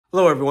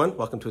Hello everyone,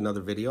 welcome to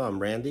another video. I'm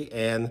Randy,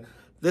 and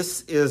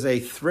this is a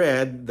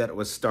thread that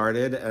was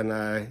started, and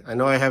I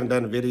know I haven't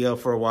done a video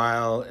for a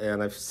while,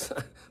 and I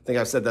think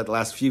I've said that the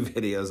last few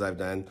videos I've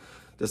done.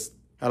 Just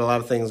had a lot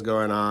of things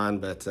going on,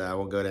 but I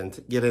won't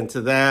get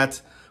into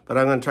that, but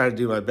I'm going to try to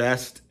do my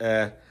best.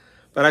 But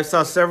I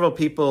saw several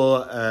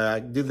people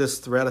do this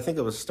thread. I think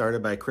it was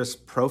started by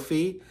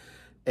Propfe,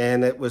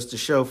 and it was to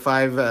show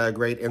 5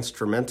 great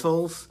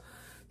instrumentals.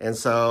 And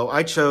so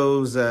I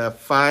chose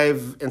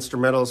 5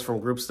 instrumentals from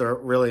groups that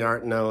really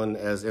aren't known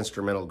as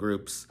instrumental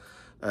groups.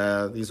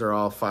 These are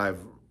all 5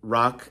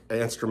 rock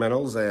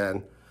instrumentals,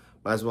 and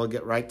might as well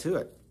get right to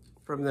it.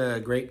 From the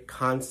great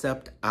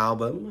concept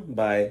album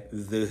by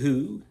The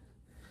Who,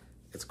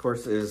 it of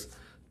course is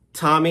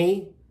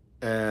Tommy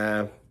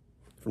from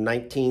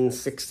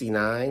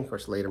 1969, of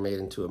course later made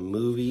into a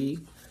movie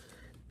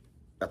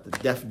about the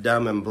deaf,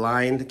 dumb, and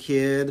blind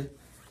kid.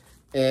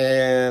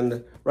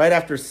 And right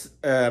after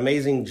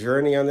Amazing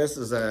Journey on this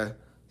is a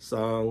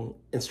song,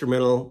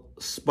 instrumental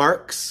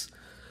Sparks,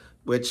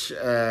 which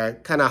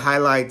kind of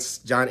highlights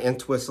John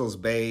Entwistle's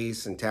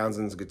bass and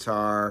Townsend's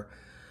guitar.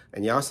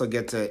 And you also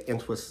get to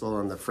Entwistle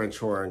on the French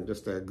horn,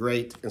 just a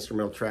great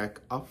instrumental track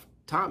off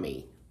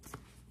Tommy.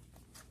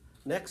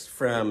 Next,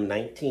 from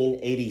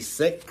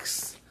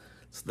 1986,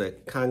 it's the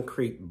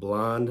Concrete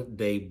Blonde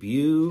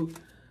debut,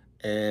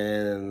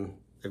 and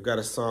they've got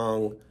a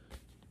song,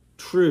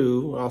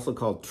 True, also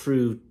called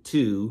True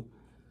 2,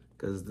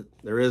 because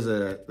there is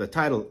the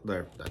title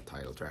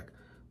track.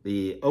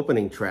 The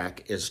opening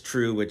track is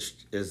True, which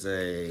is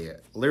a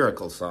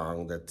lyrical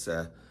song that's,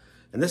 and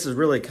this is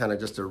really kind of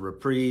just a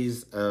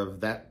reprise of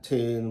that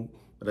tune,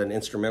 but an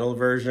instrumental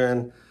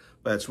version.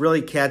 But it's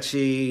really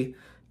catchy,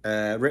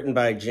 written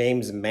by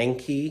James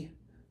Mankey,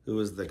 who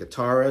was the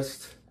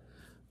guitarist.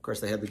 Of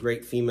course, they had the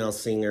great female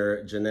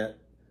singer, Jeanette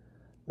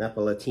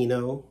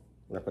Napolitano,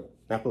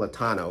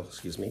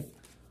 excuse me.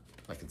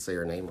 I can say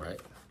her name right.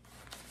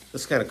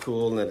 This is kind of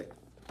cool, and then it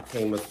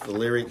came with the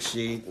lyric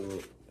sheet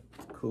and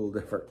cool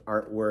different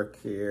artwork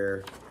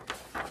here.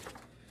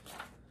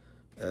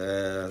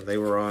 They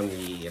were on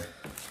the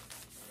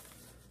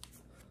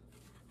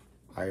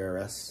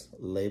IRS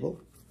label.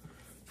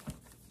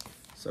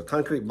 So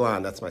Concrete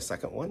Blonde, that's my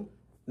second one.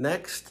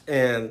 Next,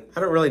 and I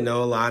don't really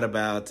know a lot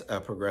about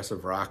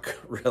progressive rock,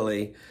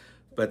 really,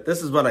 but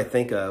this is what I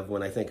think of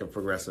when I think of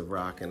progressive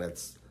rock, and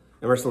it's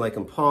Emerson, Lake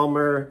and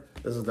Palmer.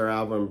 This is their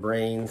album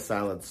Brain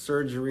Salad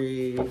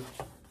Surgery.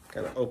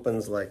 Kind of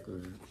opens like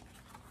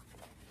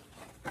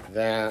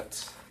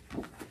that.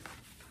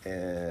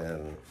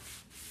 And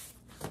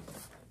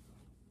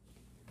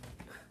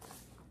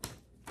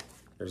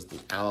there's the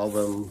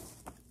album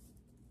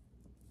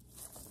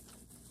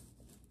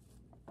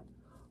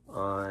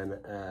on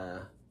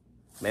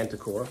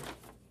Manticore.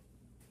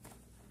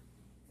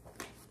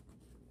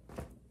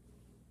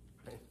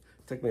 It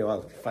took me a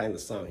while to find the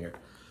song here.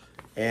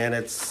 And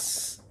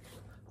it's,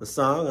 the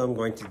song I'm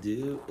going to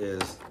do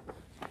is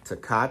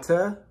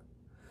Toccata,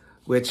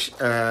 which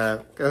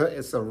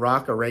it's a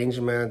rock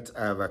arrangement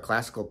of a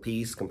classical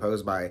piece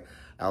composed by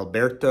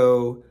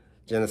Alberto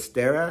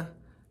Ginastera.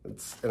 And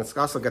it's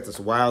also got this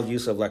wild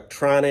use of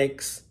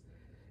electronics.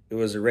 It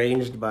was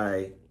arranged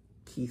by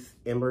Keith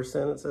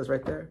Emerson, it says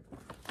right there.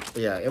 But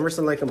yeah,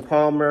 Emerson, Lake and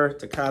Palmer,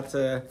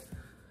 Toccata.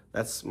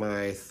 That's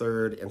my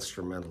third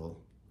instrumental.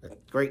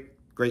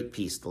 Great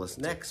piece to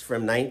listen to. Next,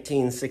 from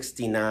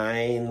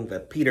 1969, the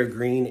Peter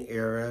Green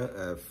era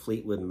of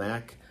Fleetwood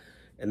Mac.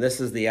 And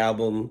this is the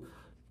album,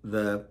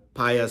 The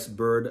Pious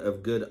Bird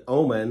of Good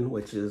Omen,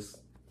 which is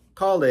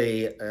called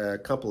a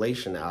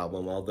compilation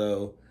album,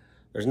 although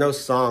there's no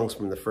songs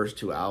from the first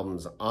 2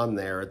 albums on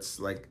there. It's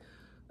like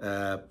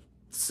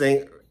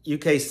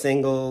UK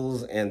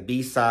singles and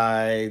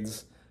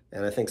B-sides,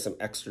 and I think some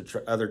extra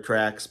other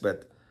tracks,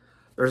 but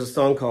there's a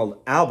song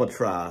called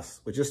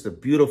Albatross, which is just a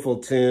beautiful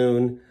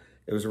tune.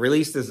 It was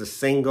released as a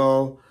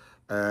single.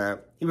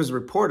 He was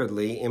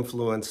reportedly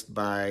influenced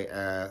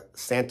by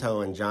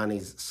Santo and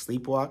Johnny's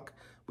Sleepwalk,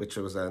 which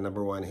was a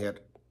 #1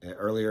 hit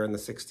earlier in the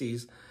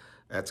 60s.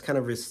 It's kind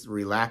of this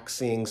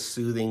relaxing,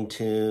 soothing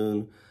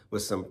tune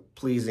with some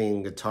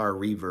pleasing guitar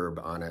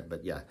reverb on it.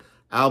 But yeah,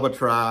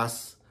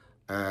 Albatross,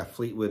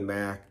 Fleetwood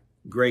Mac,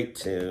 great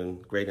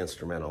tune, great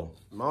instrumental.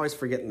 I'm always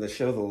forgetting to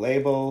show the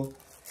label.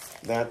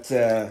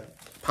 That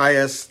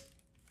Pious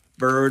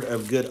Bird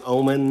of Good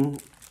Omen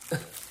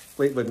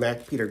Fleetwood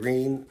Mac Peter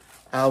Green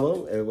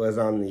album. It was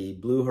on the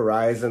Blue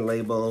Horizon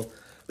label.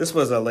 This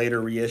was a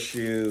later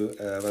reissue.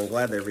 I'm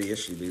glad they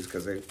reissued these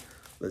because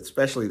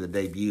especially the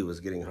debut was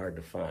getting hard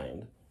to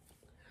find.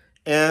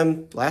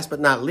 And last but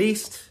not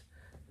least,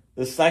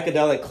 the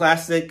psychedelic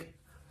classic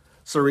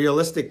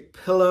Surrealistic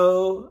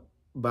Pillow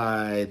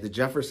by the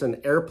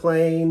Jefferson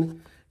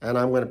Airplane. And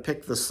I'm going to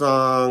pick the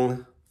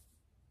song,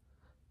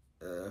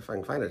 if I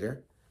can find it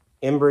here,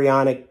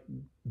 Embryonic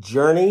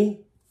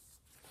Journey.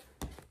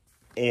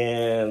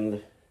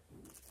 And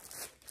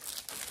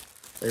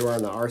they were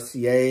on the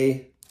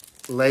RCA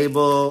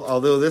label,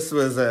 although this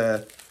was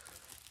a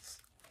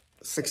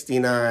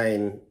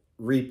 69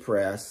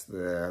 repress.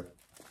 The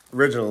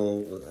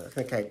original, I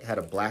think I had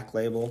a black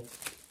label.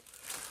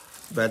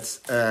 But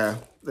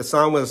the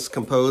song was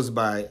composed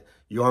by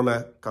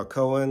Jorma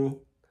Kaukonen,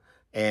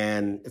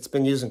 and it's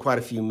been used in quite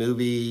a few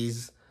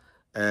movies.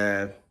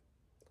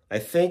 I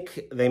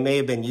think they may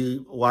have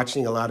been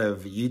watching a lot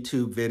of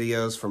YouTube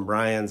videos from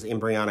Brian's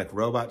Embryonic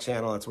Robot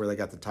channel. That's where they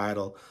got the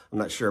title. I'm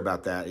not sure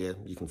about that.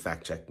 You can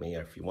fact check me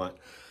if you want.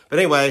 But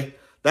anyway,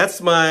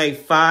 that's my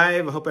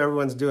 5. I hope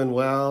everyone's doing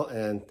well,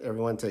 and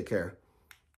everyone take care.